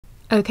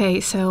Okay,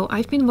 so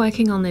I've been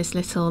working on this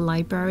little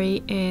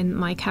library in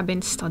my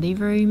cabin study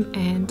room,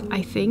 and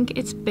I think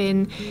it's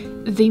been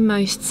the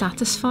most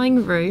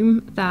satisfying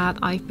room that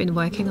I've been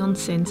working on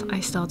since I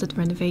started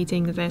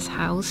renovating this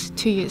house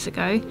 2 years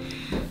ago.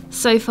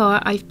 So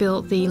far, I've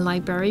built the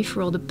library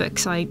for all the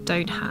books I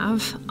don't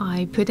have.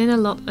 I put in a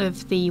lot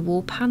of the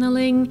wall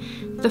paneling,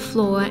 the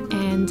floor,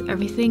 and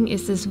everything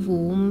is this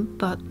warm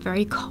but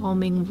very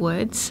calming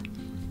woods.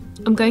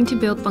 I'm going to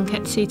build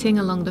banquette seating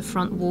along the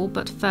front wall,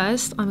 but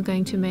first I'm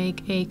going to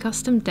make a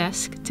custom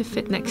desk to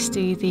fit next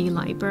to the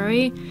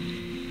library.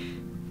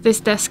 This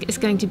desk is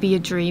going to be a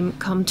dream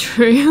come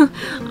true.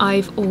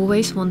 I've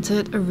always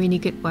wanted a really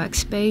good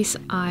workspace.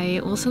 I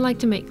also like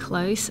to make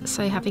clothes,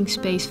 so having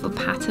space for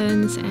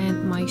patterns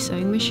and my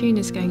sewing machine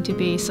is going to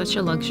be such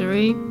a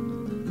luxury.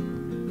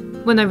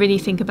 When I really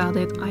think about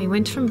it, I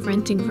went from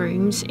renting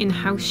rooms in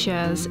house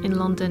shares in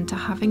London to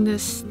having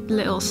this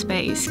little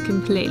space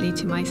completely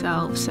to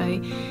myself, so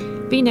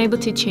being able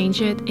to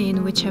change it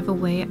in whichever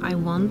way I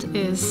want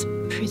is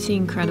pretty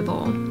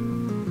incredible.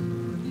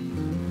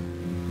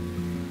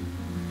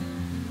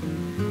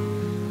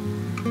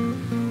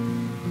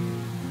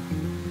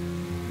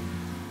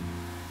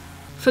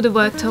 For the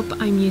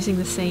worktop, I'm using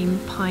the same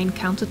pine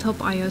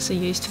countertop I also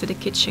used for the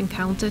kitchen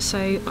counter,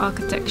 so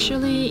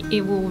architecturally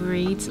it will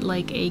read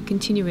like a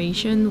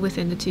continuation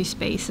within the two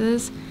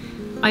spaces.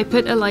 I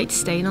put a light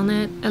stain on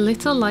it, a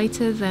little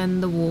lighter than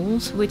the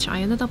walls, which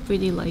I ended up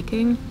really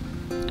liking.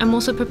 I'm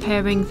also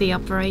preparing the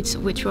uprights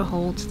which will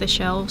hold the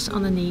shelves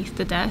underneath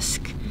the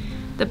desk.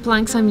 The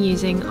planks I'm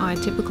using are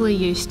typically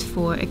used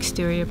for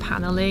exterior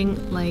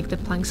paneling, like the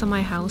planks on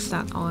my house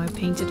that are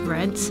painted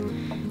red,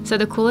 so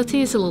the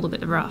quality is a little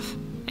bit rough.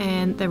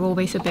 And they're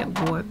always a bit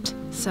warped,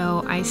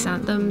 so I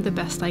sand them the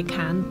best I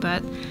can,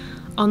 but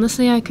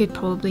honestly I could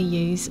probably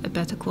use a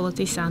better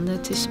quality sander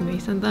to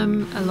smoothen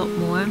them a lot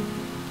more.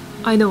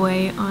 Either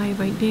way, I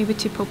won't be able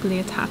to properly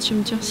attach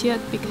them just yet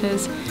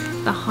because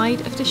the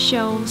height of the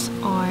shelves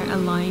are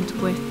aligned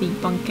with the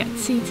banquette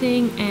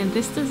seating, and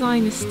this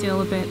design is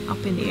still a bit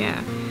up in the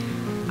air.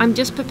 I'm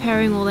just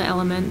preparing all the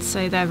elements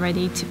so they're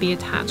ready to be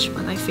attached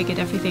when I figured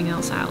everything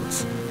else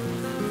out.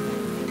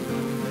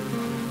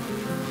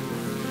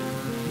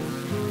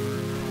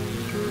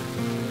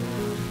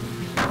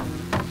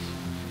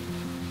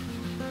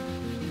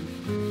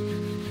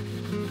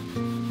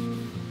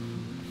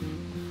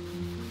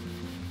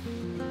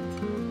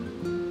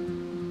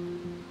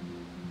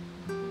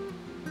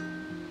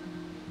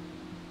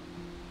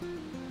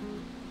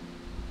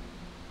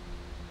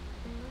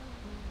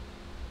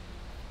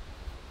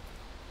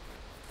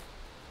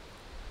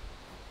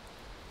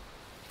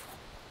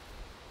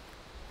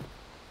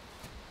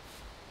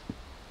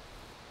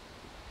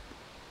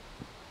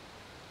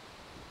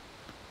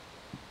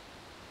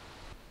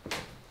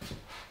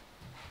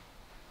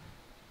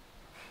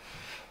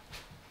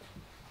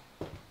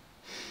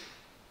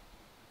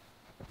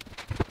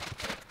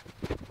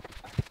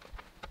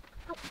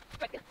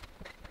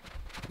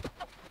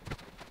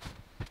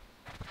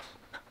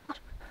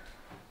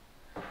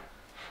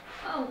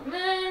 Oh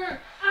man!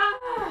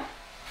 Ah!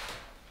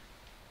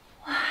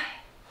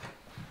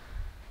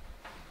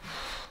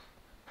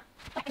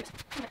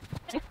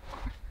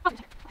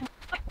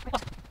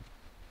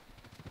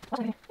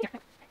 Why?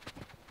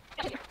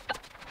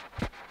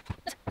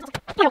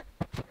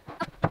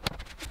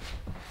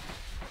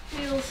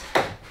 Feels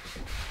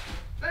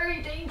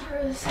very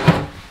dangerous.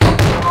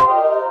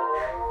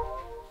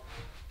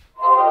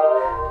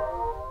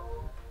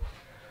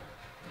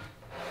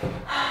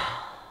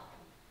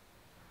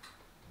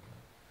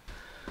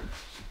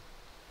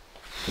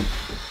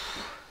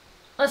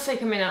 Let's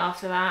take a minute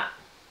after that.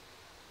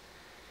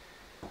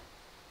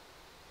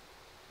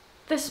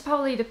 This is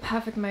probably the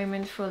perfect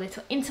moment for a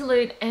little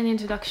interlude and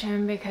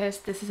introduction because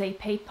this is a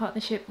paid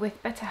partnership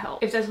with BetterHelp.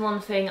 If there's one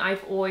thing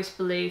I've always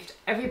believed,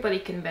 everybody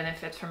can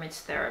benefit from its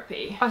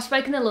therapy. I've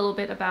spoken a little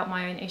bit about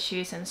my own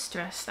issues and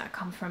stress that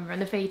come from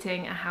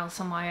renovating a house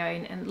on my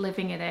own and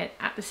living in it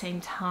at the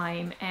same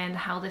time, and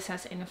how this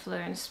has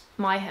influenced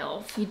my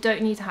health. You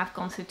don't need to have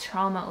gone through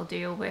trauma or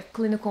deal with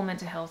clinical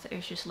mental health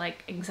issues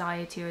like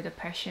anxiety or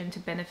depression to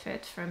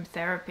benefit from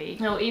therapy.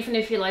 Now, even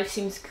if your life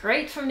seems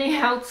great from the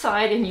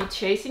outside and you're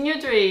chasing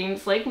your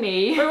dreams like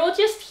me, we're all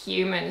just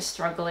humans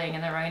struggling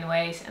in our own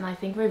ways, and I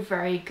think we're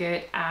very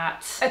good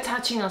at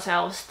attaching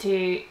ourselves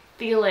to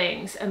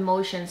feelings,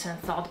 emotions, and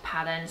thought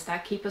patterns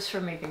that keep us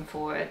from moving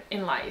forward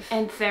in life.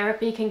 And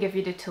therapy can give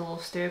you the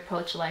tools to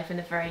approach life in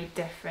a very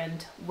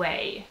different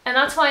way. And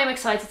that's why I'm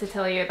excited to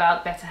tell you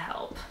about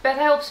BetterHelp.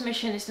 BetterHelp's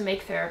mission is to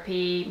make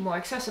therapy more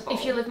accessible.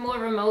 If you live more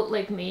remote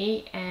like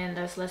me and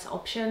there's less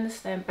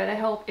options, then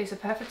BetterHelp is a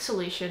perfect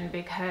solution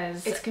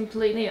because it's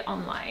completely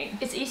online.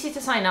 It's easy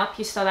to sign up.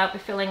 You start out by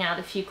filling out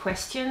a few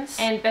questions,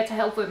 and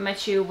BetterHelp will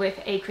match you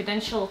with a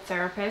credentialed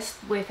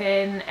therapist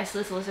within as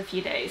little as a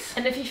few days.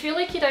 And if you feel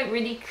like you don't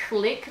really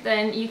click,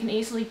 then you can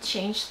easily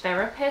change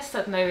therapists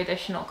at no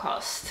additional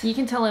cost. You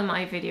can tell in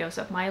my videos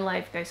that my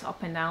life goes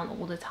up and down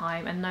all the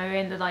time, and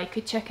knowing that I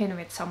could check in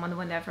with someone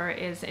whenever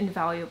is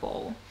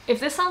invaluable. If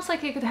this sounds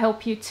like it could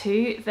help you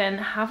too, then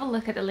have a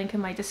look at the link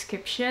in my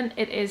description.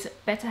 It is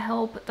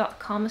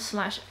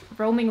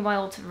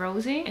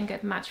betterhelp.com/roamingwildrosie and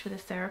get matched with a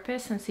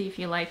therapist and see if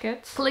you like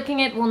it. Clicking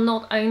it will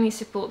not only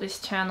support this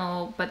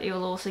channel, but it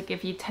will also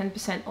give you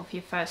 10% off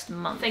your first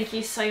month. Thank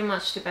you so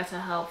much to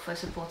BetterHelp for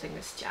supporting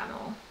this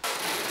channel.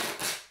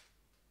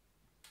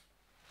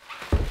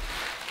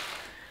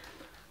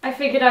 I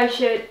figured I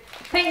should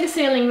paint the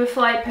ceiling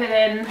before I put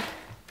in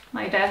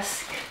my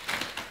desk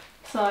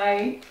so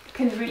I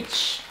can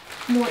reach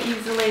more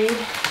easily.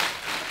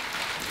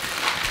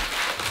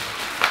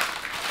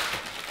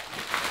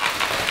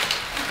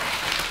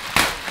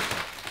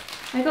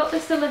 I got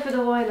this delivered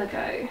a while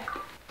ago.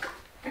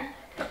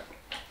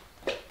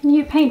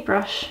 New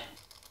paintbrush.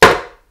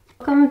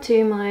 Welcome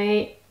to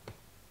my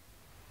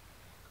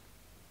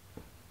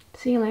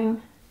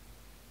ceiling.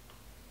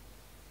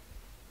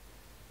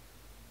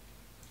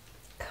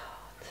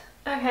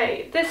 God.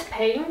 Okay, this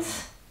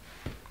paint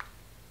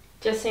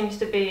just seems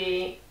to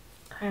be,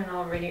 I don't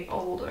know, really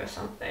old or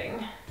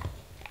something.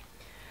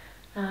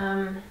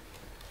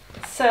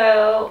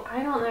 So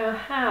I don't know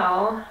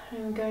how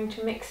I'm going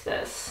to mix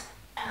this.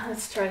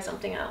 Let's try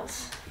something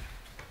else.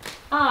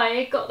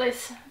 I got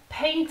this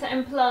paint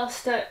and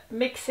plaster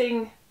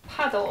mixing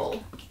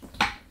paddle.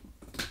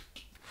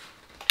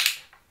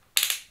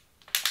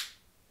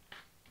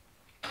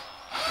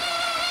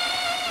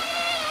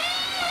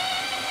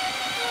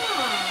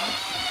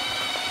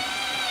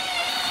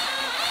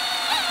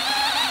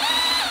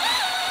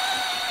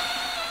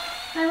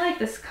 I like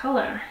this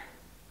color.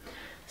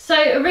 So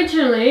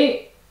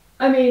originally,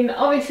 I mean,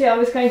 obviously I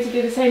was going to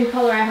do the same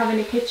color I have in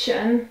the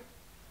kitchen,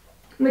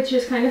 which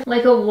is kind of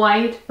like a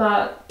white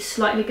but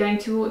slightly going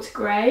towards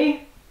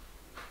grey.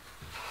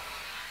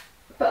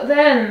 But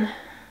then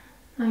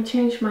I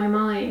changed my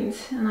mind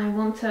and I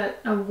wanted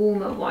a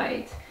warmer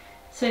white.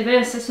 So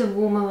this is a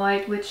warmer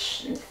white,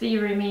 which in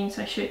theory means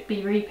I should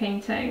be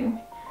repainting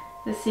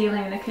the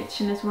ceiling in the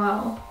kitchen as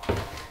well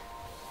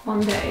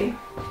one day.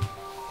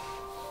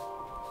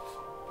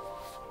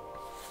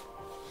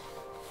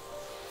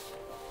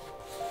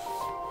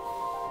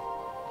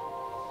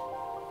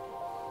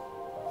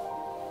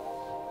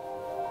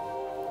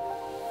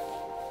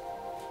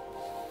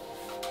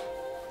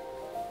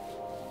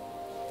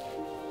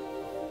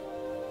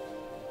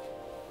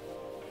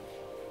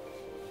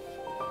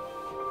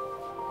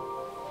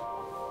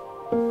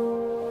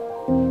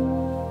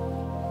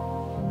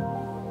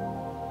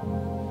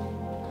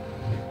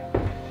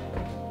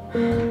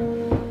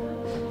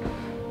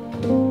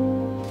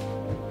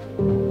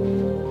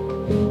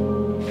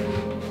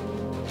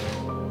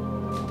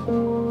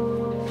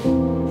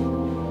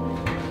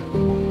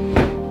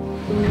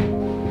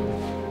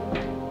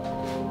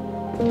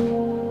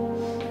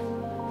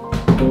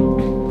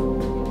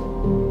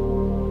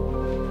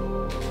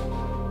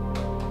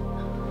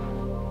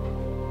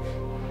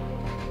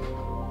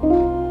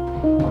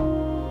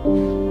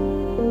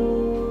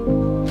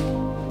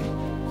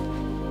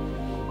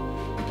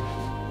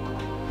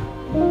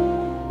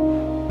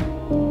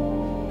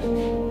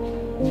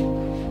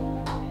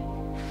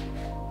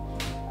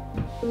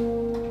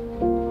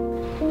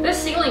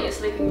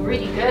 Looking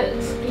really good,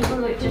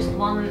 even with just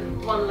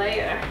one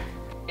layer.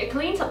 It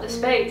cleans up the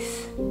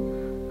space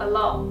a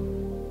lot,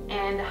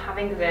 and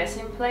having this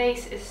in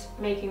place is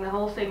making the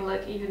whole thing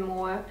look even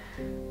more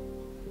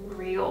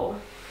real.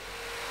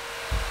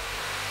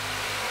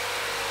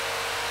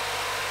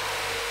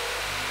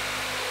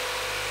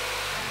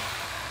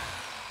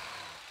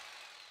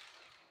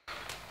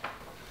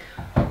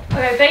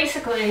 Okay,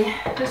 basically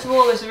this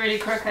wall is really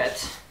crooked,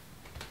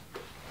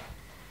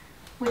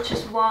 which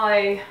is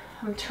why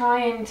I'm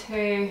trying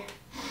to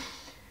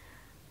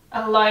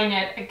align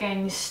it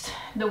against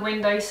the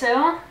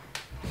windowsill,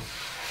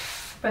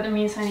 but it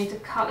means I need to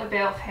cut a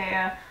bit off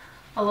here.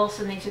 I'll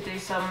also need to do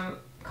some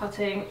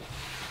cutting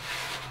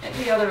at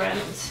the other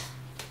end.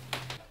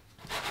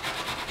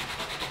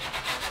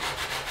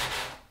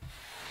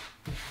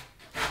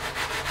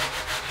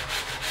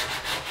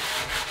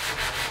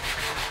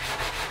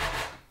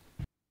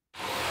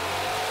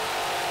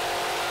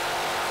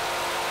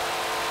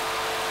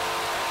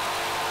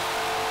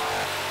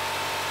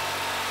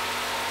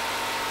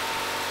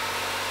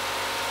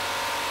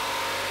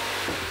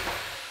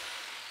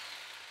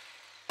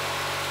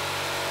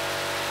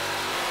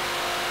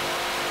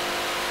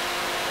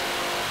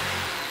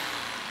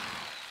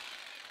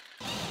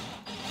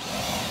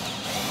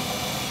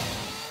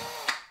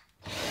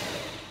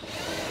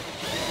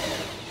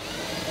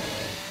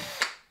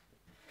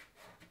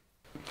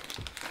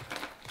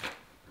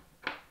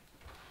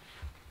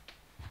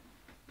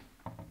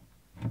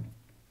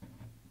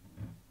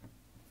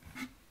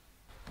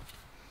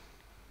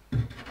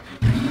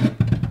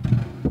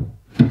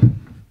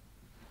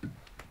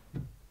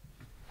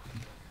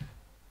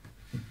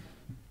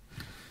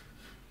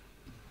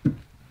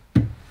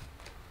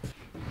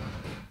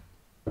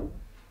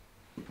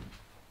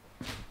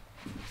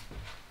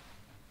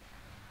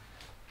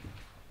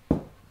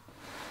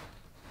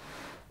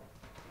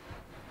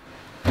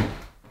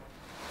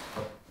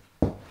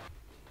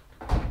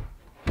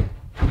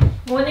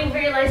 Morning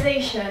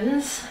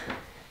realizations.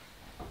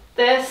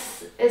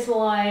 This is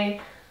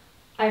why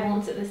I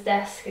wanted this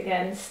desk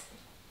against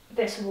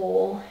this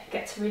wall. It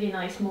gets really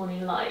nice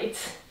morning light.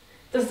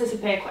 It does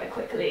disappear quite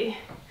quickly,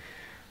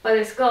 but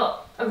it's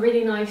got a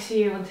really nice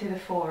view onto the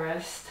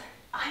forest.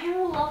 I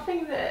am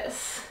loving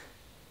this.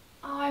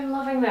 Oh, I'm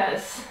loving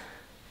this.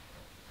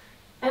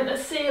 And the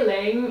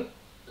ceiling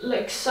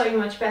looks so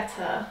much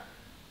better.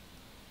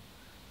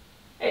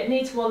 It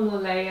needs one more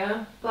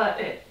layer, but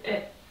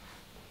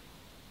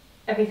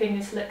everything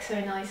just looks so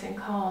nice and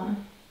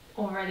calm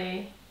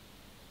already.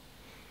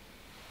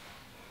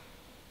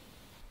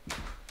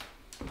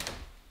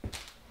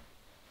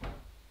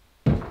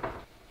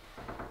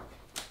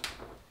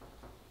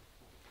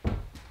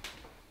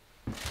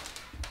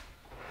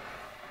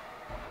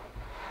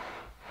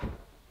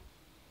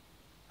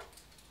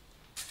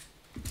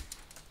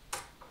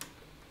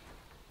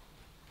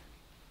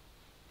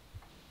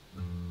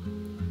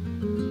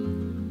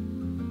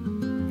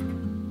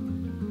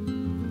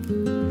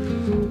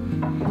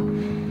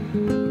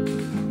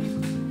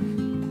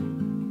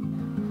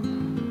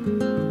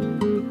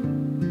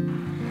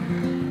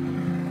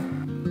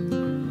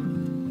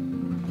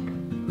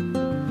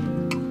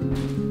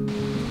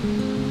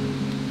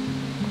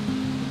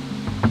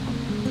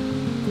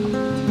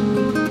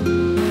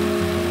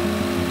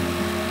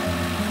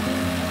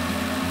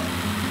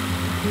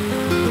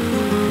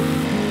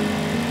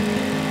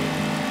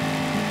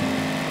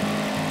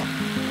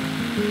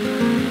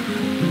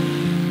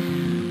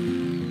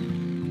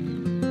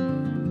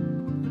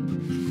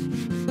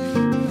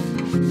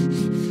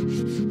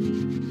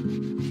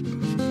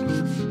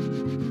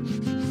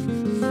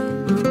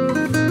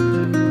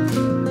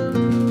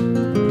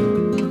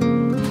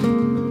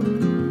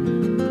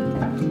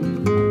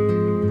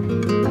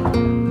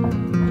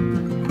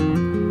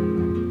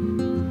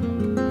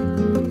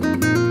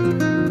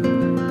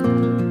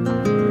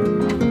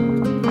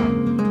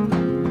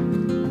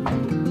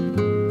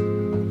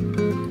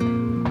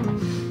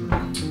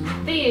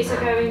 These are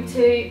going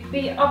to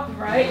be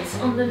upright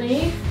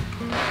underneath,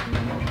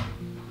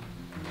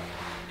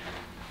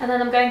 and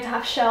then I'm going to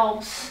have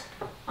shelves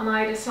on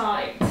either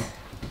side.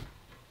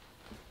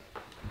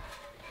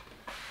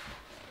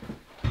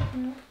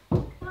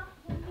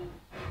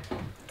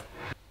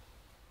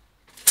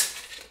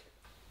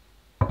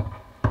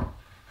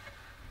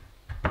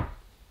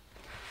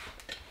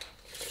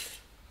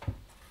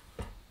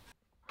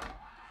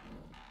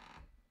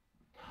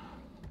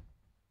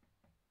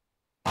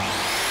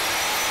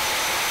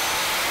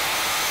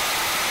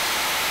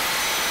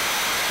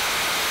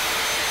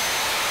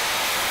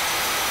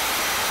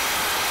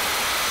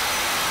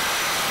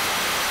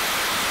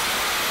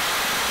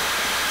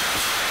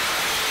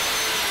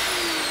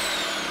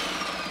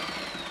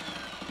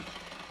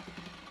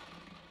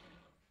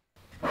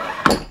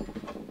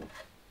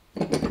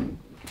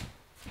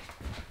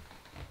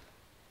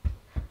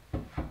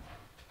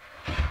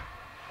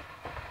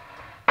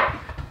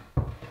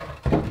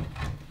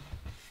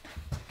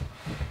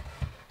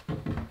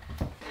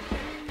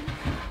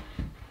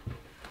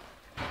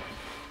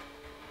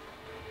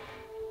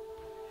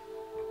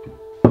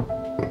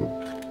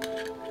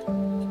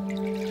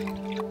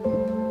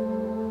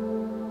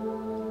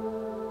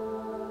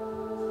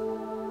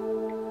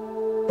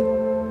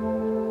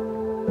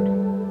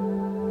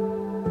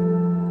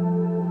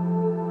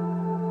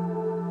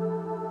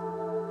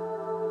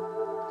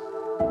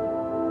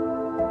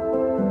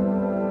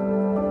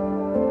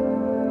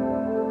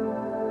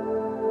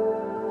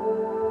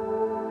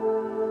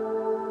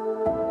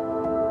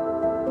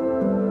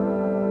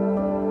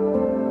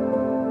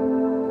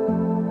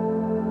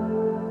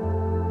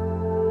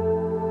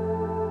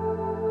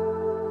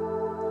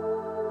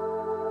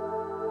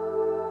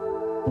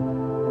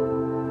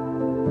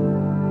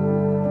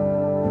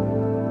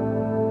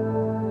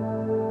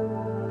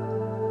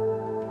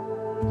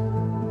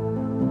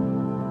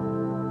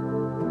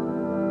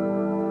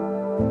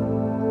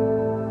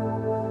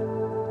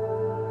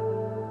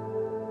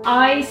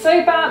 I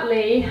so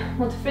badly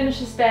want to finish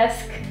this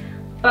desk,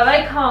 but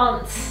I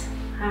can't.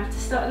 I have to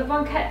start the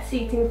banquette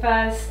seating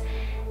first,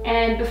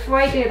 and before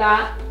I do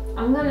that,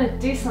 I'm gonna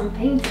do some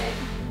painting.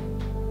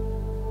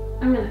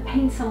 I'm gonna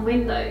paint some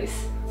windows,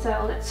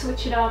 so let's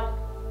switch it up.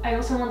 I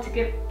also want to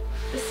give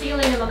the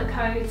ceiling another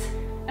coat,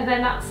 and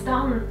then that's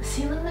done. The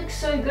ceiling looks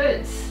so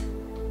good.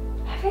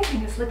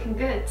 Everything is looking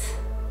good.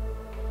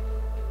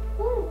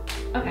 Ooh.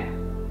 Okay,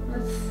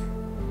 let's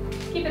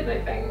keep it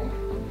moving.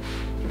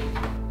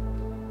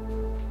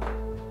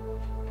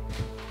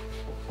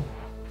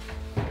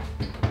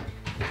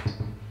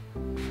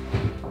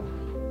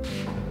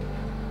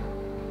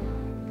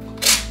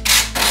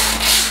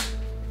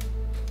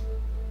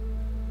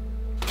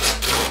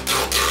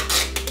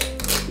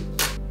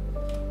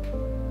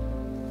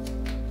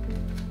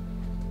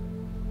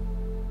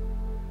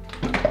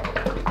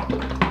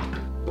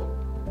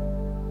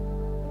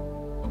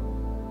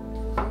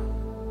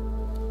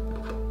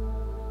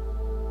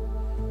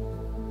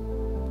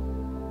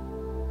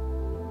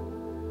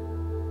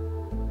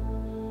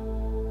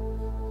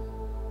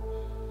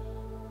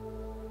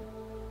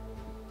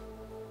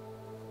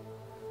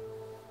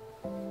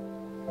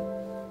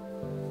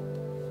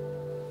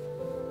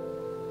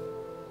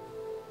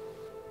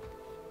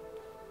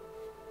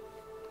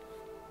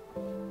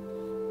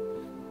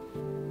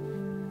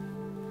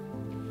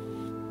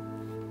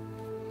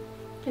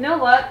 You know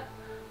what?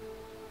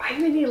 I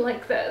really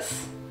like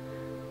this,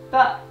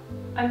 but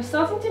I'm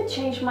starting to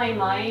change my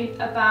mind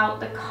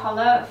about the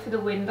colour for the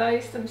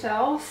windows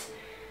themselves,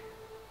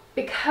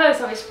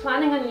 because I was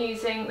planning on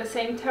using the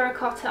same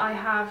terracotta I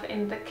have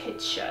in the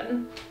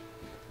kitchen,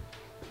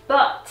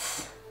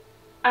 but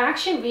I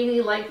actually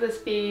really like this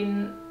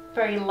being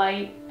very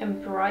light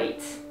and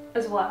bright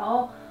as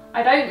well.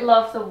 I don't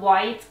love the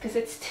white because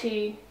it's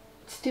too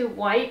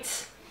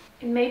white.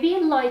 It may be a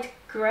light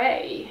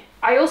grey.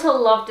 I also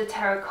love the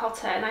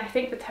terracotta, and I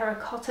think the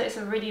terracotta is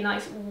a really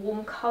nice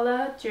warm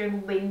colour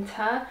during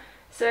winter.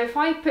 So if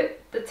I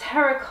put the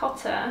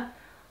terracotta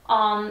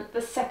on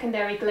the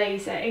secondary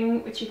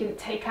glazing, which you can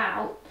take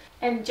out,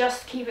 and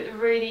just keep it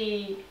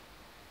really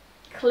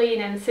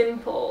clean and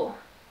simple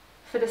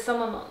for the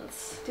summer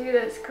months, do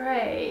this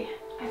grey,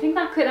 I think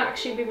that could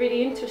actually be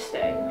really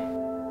interesting.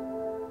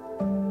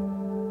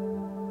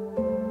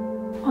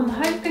 I'm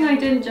hoping I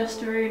didn't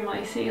just ruin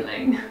my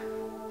ceiling.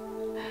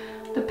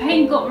 The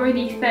paint got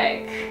really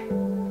thick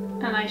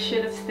and I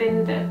should have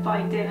thinned it, but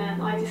I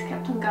didn't. I just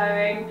kept on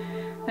going.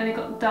 Then it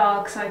got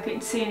dark so I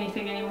couldn't see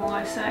anything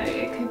anymore, so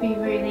it could be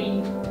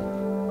really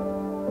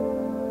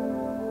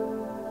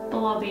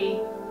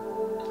blobby.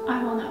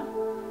 I don't know.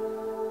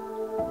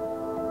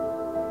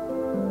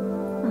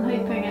 I'm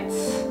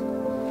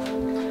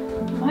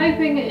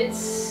hoping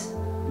it's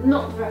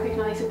not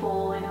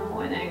recognizable in the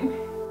morning.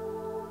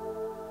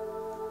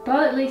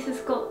 But at least it's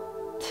got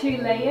 2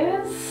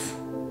 layers.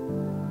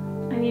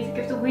 I need to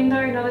give the window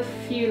another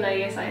few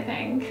layers, I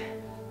think.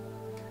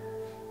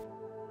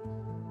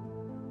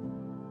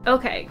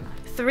 Okay,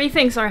 3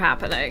 things are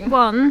happening.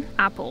 1,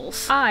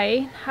 apples.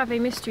 I have a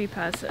mystery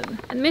person,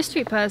 and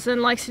mystery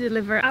person likes to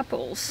deliver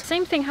apples.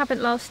 Same thing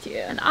happened last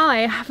year, and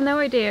I have no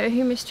idea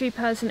who mystery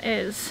person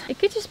is. It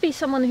could just be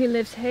someone who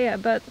lives here,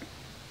 but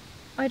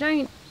I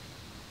don't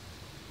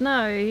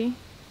know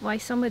why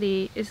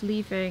somebody is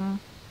leaving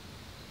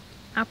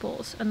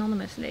apples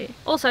anonymously.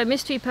 Also,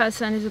 mystery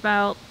person is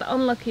about the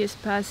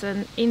unluckiest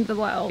person in the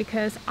world,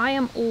 because I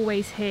am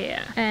always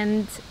here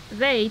and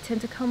they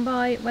tend to come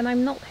by when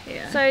I'm not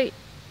here. So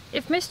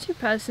if mystery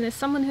person is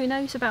someone who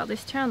knows about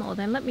this channel,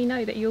 then let me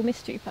know that you're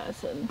mystery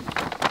person.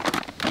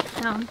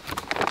 Now,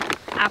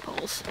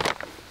 apples.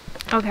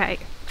 Okay,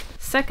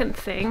 second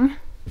thing,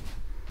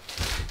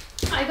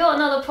 I got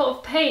another pot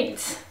of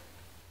paint.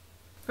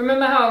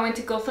 Remember how I went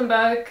to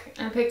Gothenburg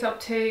and picked up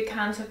 2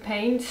 cans of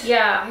paint?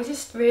 Yeah, I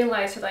just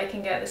realised that I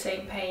can get the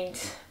same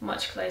paint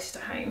much closer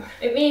to home.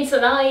 It means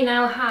that I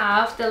now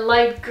have the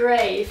light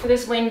grey for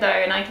this window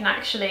and I can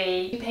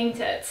actually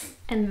paint it.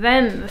 And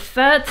then the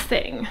third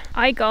thing,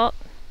 I got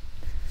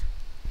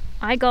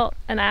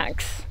an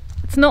axe.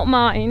 It's not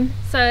mine.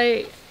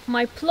 So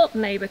my plot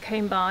neighbour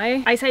came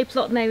by. I say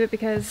plot neighbour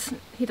because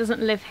he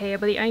doesn't live here,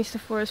 but he owns the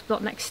forest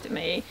plot next to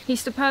me.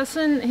 He's the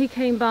person who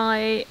came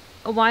by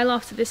a while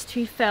after this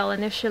tree fell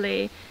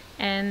initially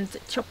and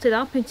chopped it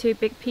up into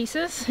big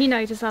pieces. He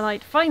noticed that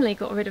I'd finally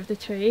got rid of the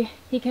tree.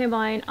 He came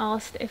by and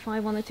asked if I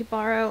wanted to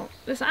borrow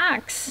this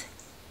axe,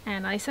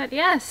 and I said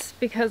yes,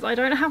 because I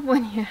don't have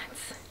one yet.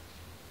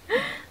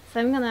 So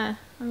I'm gonna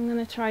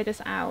try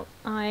this out.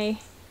 I'm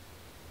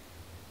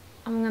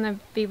gonna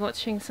be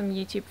watching some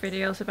YouTube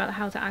videos about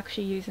how to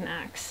actually use an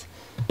axe.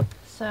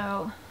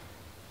 So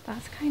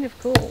that's kind of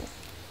cool.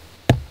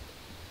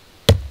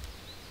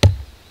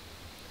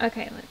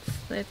 Okay,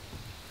 let's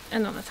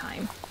another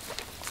time.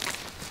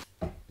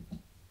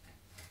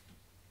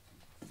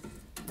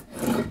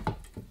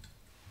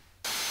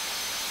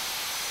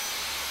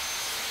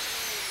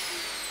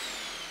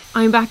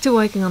 I'm back to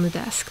working on the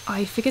desk.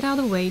 I figured out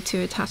a way to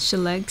attach the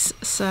legs,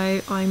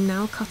 so I'm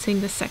now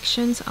cutting the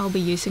sections I'll be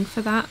using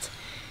for that.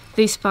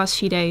 These past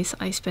few days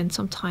I spent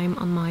some time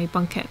on my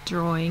banquette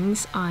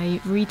drawings. I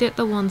redid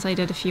the ones I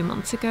did a few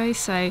months ago,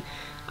 so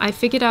I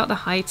figured out the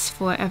heights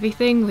for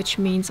everything, which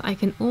means I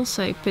can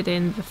also put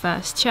in the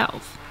first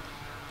shelf.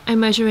 I'm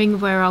measuring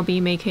where I'll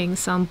be making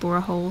some bore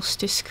holes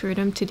to screw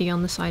them to the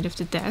underside of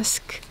the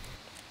desk.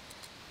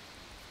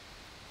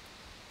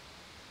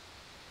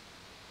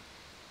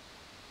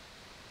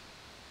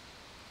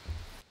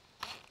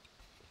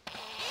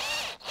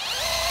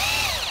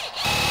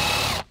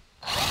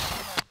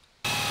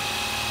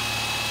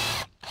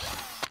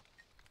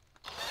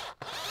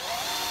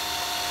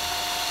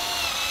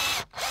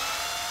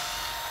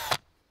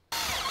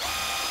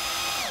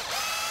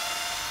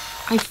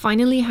 I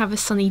finally have a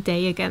sunny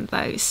day again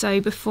though,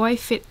 so before I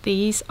fit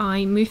these,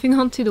 I'm moving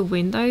on to the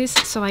windows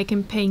so I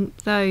can paint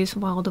those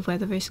while the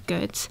weather is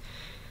good.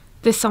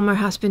 This summer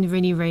has been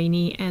really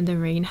rainy and the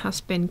rain has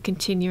been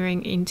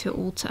continuing into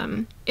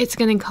autumn. It's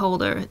getting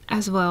colder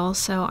as well,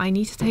 so I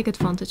need to take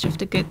advantage of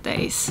the good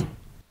days.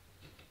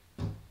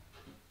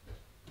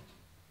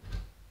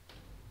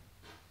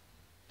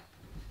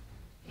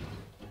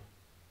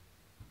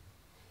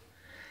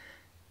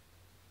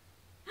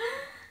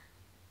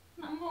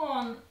 Number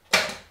 1.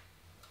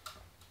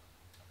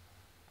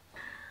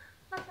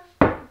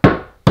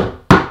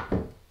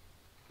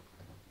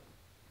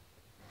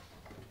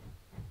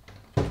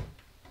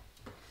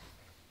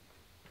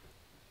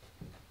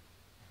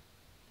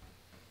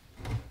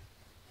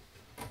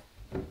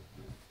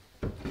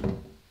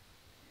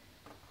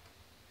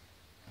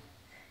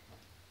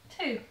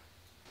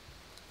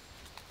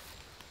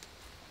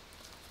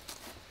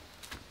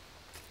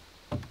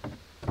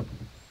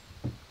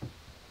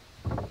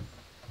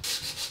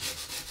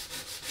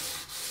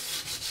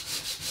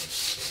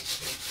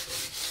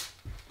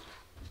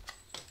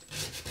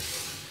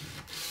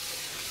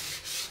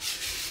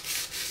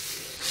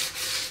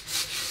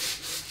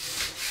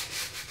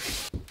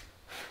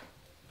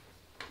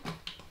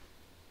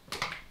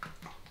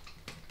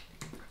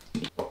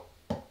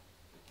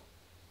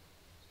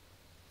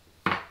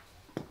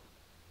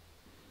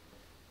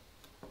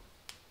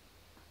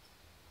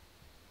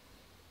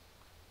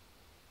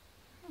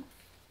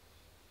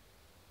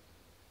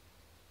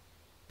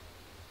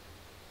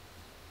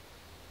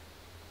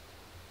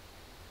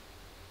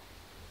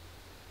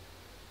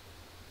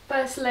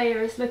 first layer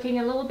is looking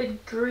a little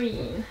bit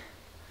green,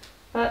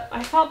 but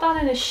I found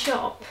that in a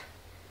shop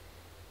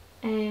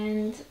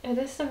and it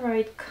is the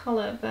right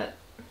colour, but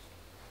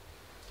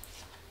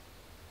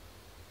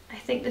I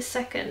think the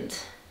second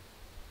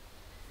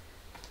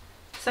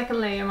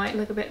layer might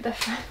look a bit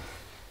different.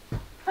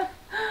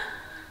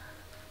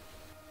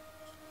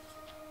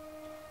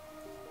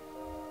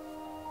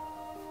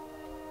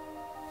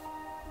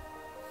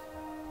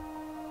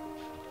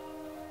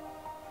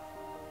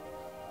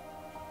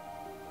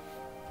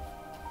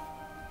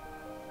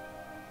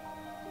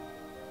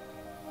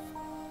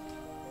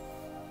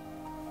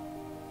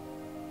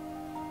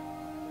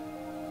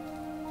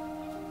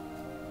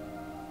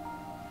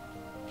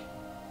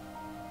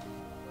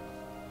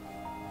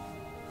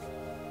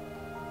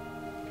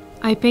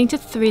 I painted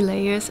 3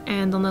 layers,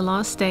 and on the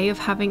last day of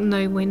having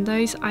no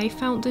windows I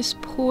found this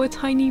poor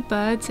tiny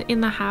bird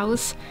in the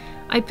house.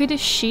 I put a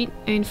sheet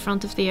in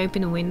front of the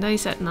open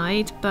windows at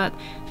night, but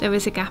there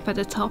was a gap at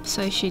the top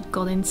so she'd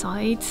got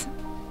inside.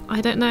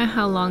 I don't know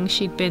how long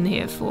she'd been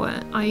here for.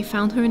 I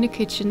found her in the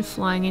kitchen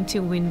flying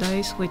into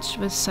windows, which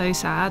was so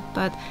sad,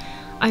 but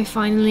I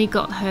finally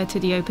got her to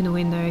the open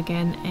window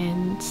again,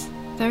 and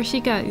there she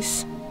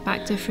goes,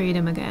 back to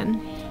freedom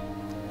again.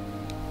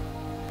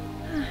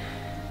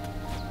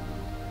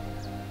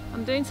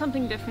 I'm doing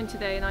something different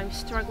today and I'm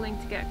struggling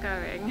to get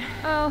going.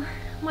 Oh,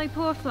 my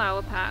poor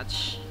flower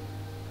patch.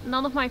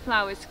 None of my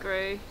flowers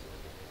grew.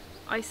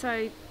 I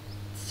sowed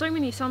so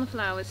many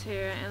sunflowers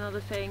here and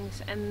other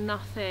things, and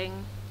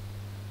nothing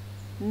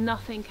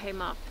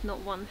came up,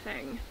 not one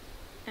thing.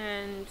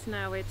 And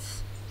now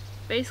it's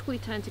basically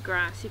turned to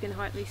grass. You can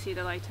hardly see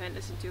that I turned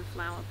this into a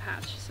flower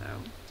patch,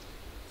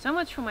 so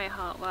much for my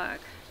hard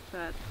work.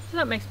 But so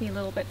that makes me a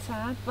little bit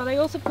sad. But I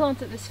also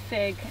planted this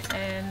fig,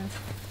 and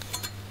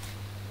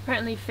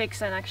apparently figs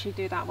don't actually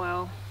do that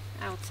well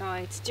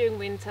outside during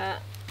winter.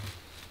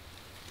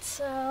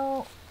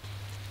 So,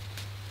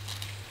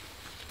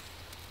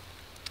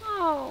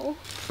 oh,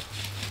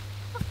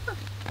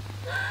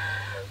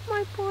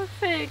 my poor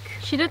fig.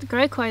 She did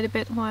grow quite a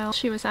bit while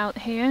she was out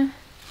here.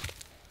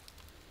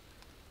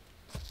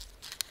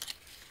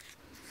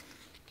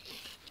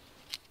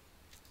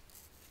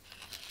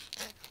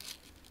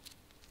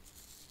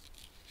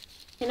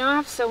 You know, I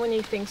have so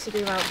many things to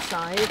do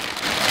outside.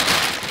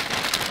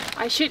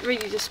 I should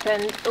really just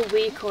spend a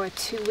week or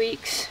 2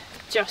 weeks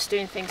just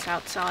doing things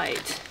outside.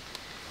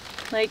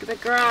 Like, the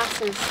grass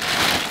is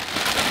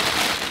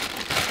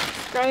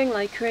growing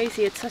like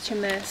crazy, it's such a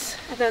mess.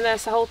 And then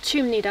there's the whole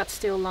chimney that's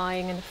still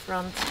lying in the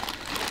front.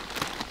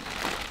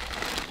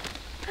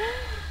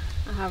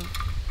 I have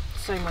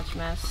so much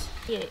mess.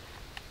 Yeah,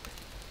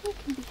 I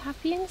can be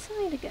happy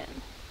inside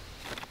again.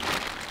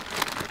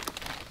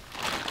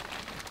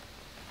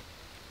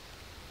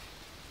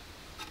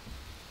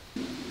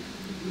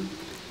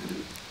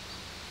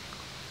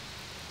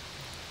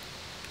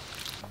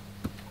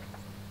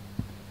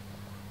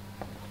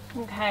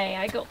 Okay,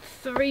 I got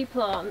 3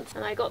 plants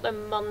and I got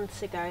them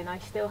months ago and I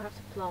still have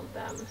to plant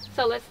them.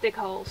 So let's dig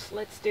holes,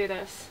 let's do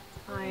this.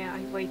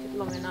 I waited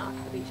long enough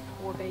for these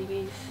poor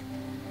babies.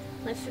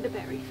 Let's do the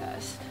berry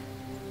first.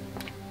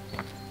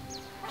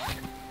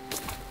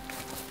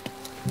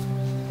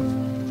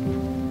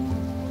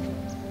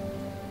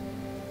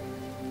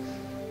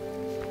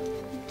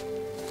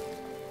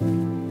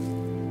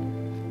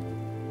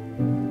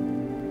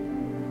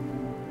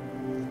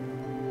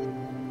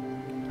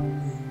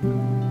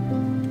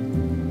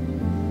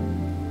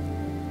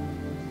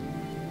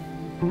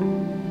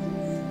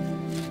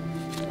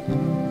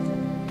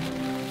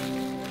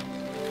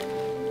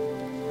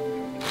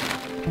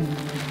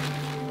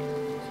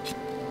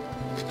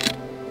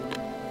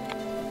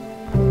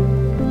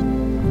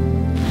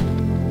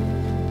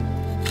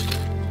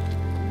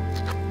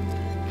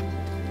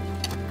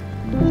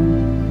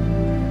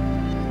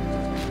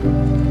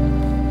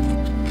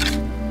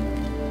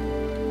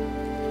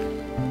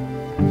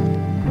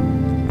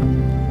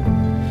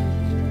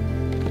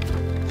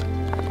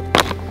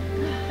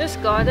 This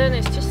garden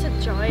is just a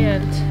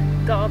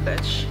giant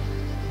garbage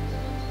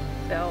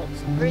belt.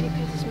 It really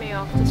pisses me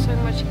off. There's so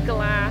much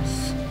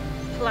glass,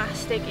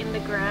 plastic in the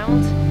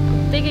ground.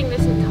 I'm digging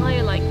this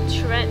entire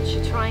trench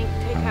to try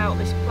and take out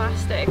this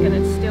plastic, and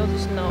it's still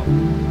just not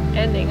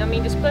ending. I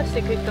mean, this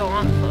plastic could go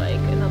on for like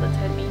another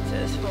 10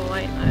 meters for all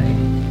I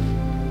know.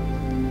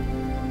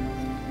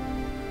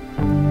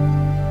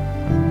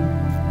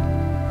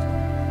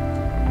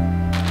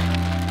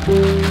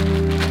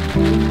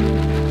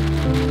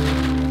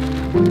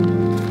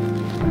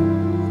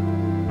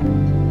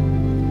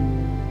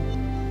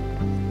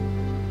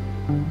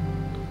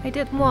 I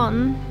did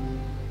one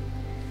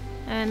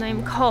and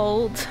I'm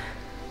cold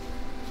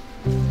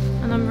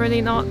and I'm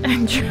really not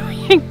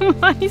enjoying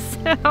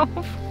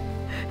myself.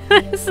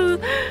 This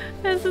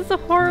is a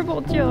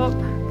horrible job.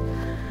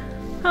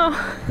 Oh.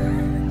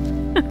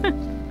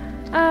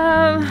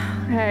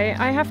 Okay,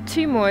 I have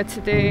 2 more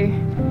to do,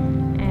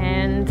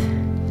 and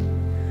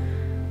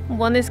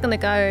one is gonna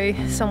go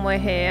somewhere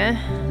here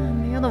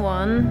and the other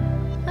one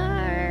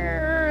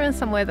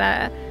somewhere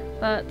there,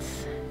 but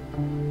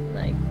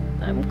like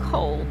I'm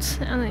cold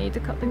and I need to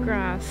cut the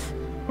grass.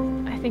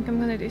 I think I'm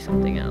gonna do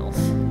something else.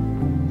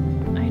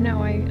 I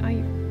know,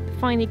 I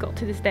finally got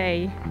to this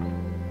day.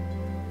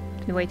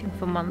 Been waiting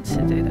for months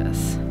to do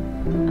this.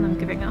 And I'm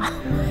giving up.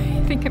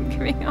 I think I'm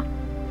giving up.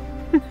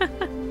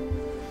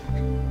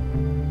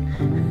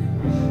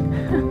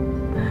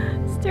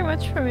 It's too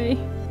much for me.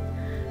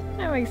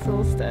 I'm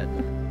exhausted.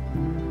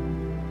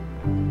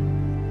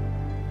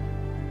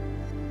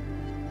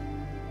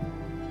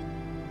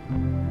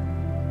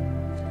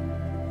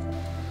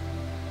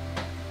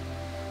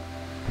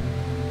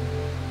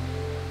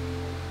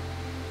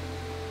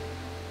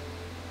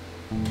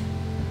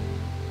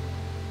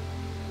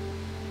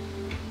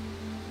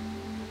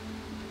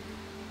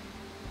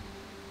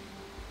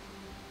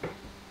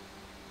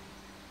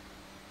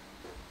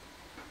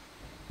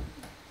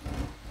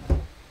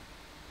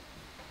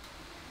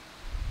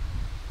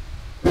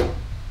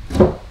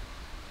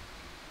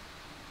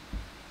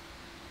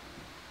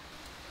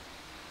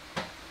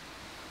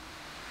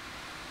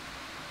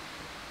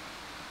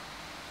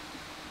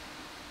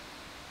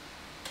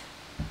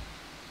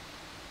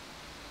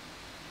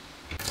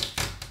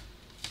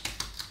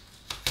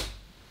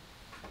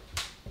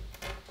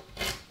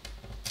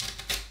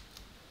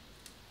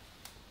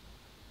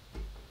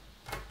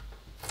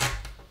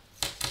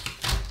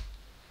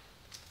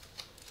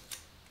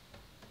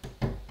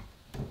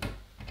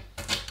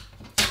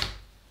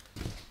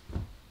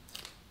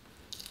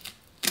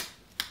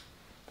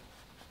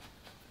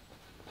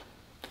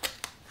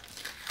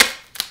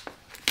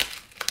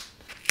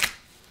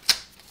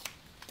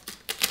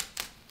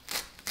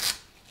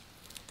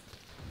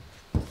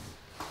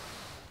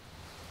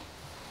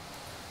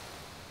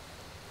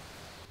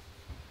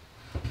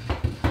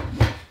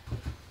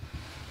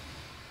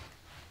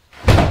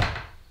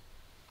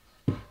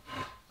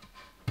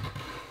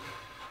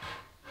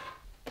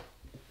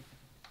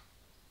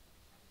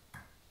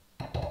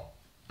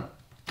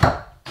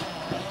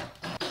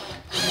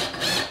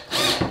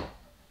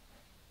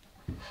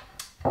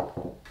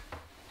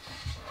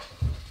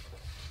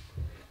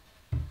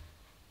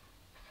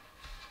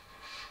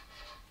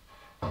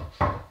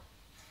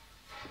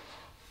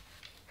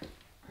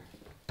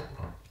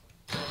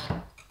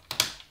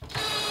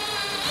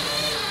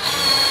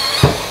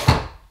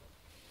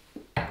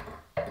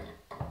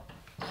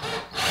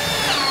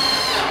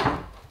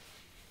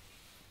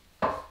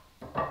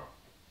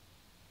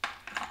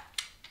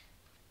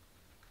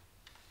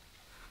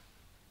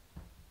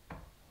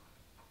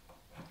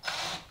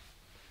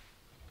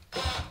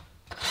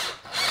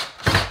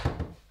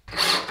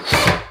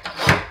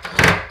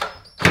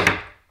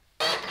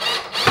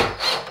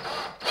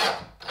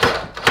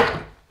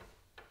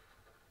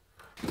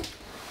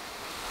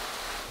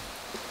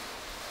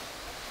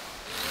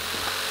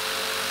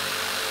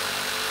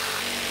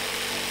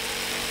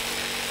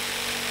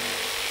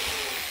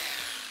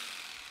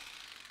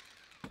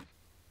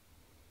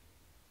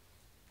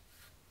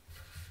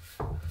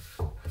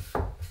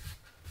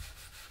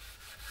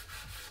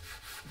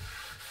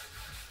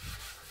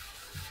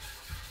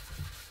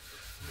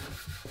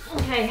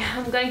 Okay,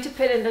 I'm going to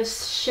put in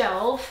this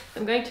shelf.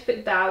 I'm going to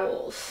put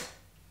dowels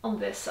on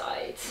this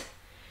side.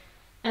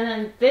 And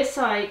then this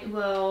side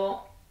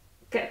will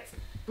get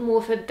more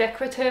of a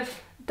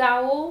decorative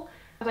dowel.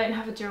 I don't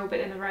have a drill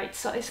bit in the right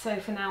size, so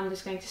for now I'm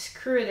just going to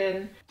screw it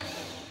in.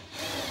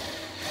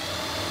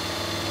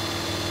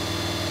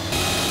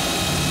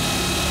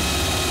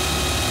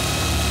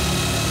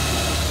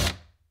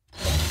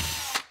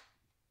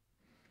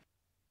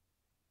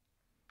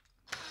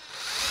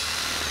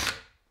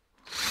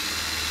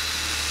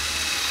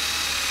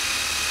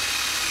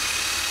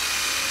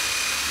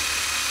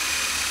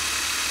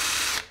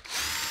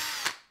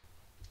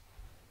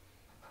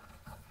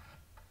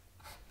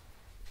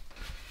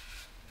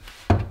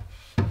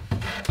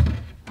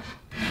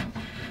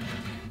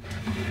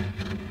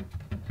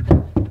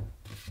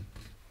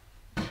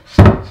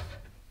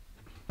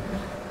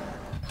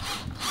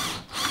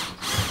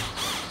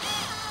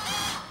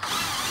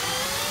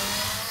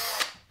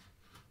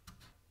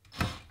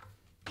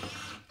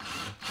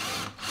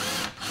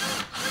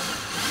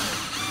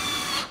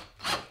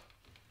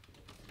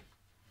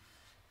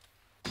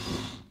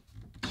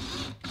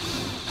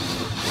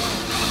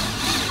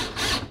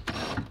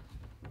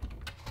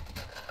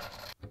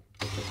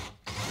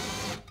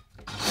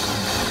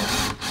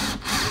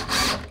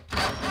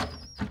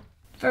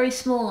 Very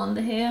small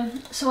under here.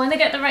 So when I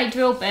get the right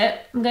drill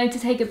bit, I'm going to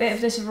take a bit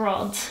of this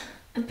rod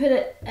and put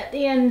it at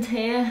the end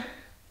here,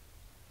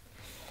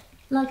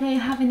 like I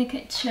have in the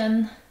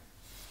kitchen.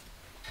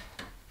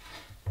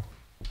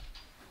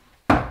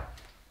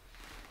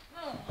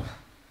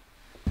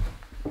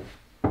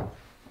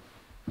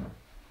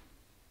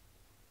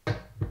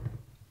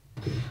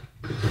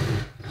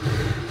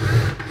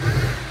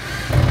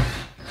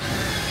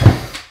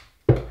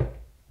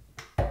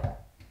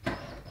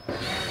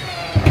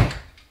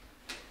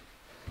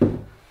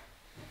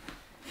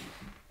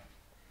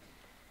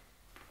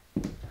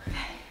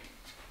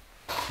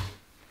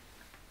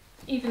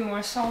 Even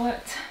more solid.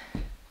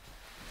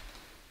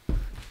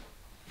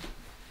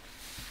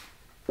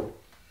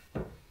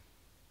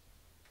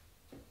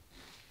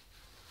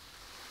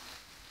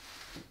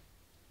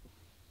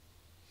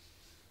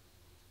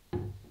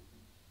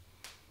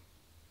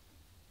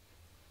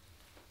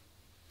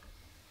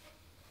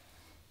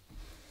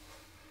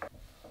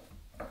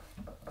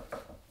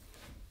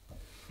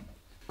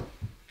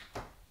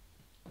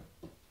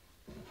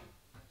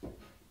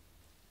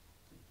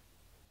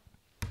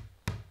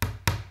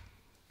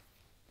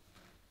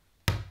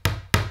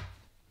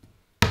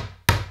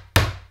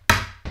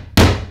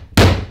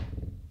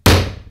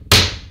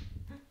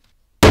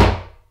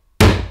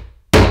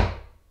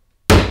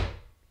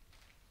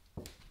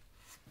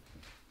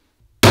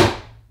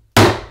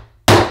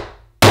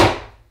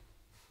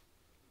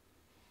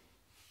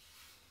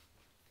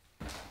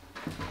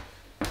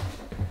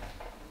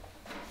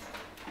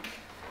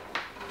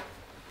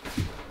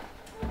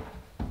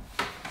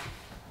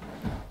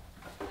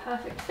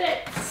 Perfect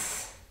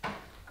fits.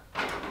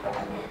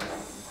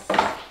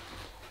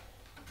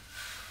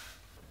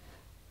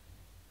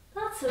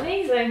 That's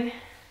amazing.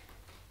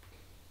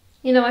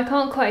 You know, I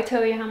can't quite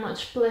tell you how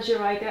much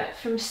pleasure I get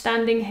from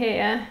standing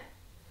here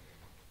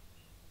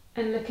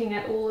and looking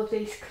at all of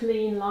these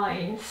clean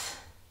lines.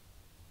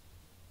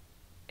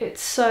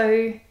 It's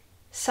so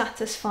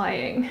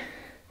satisfying.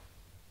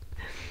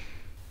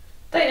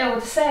 Don't know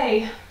what to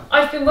say.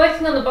 I've been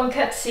working on the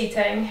banquette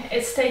seating.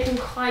 It's taken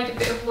quite a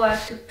bit of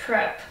work to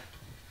prep,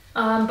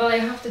 but I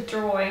have the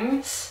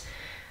drawings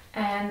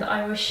and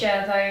I will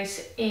share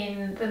those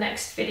in the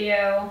next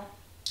video.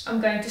 I'm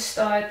going to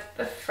start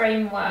the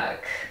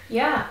framework.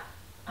 Yeah,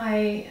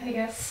 I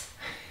guess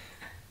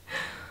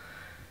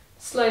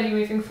slowly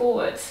moving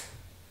forward.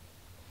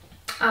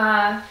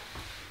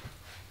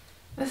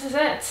 This is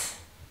it,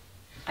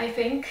 I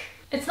think.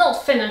 It's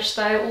not finished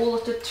though, all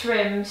of the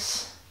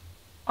trims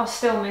are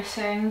still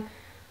missing.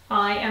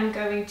 I am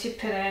going to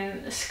put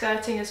in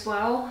skirting as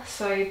well,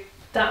 so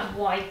that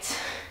white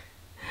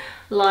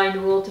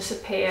line will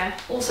disappear.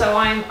 Also,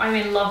 I'm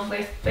in love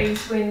with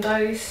these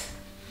windows.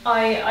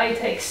 I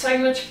take so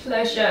much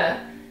pleasure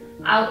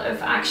out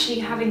of actually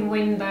having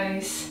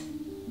windows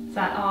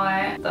that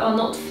are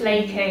not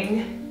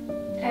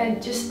flaking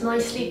and just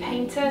nicely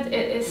painted.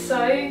 It is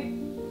so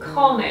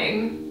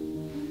calming.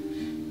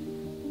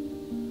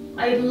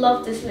 I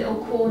love this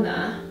little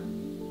corner.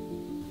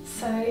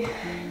 So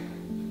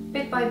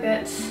bit by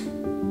bit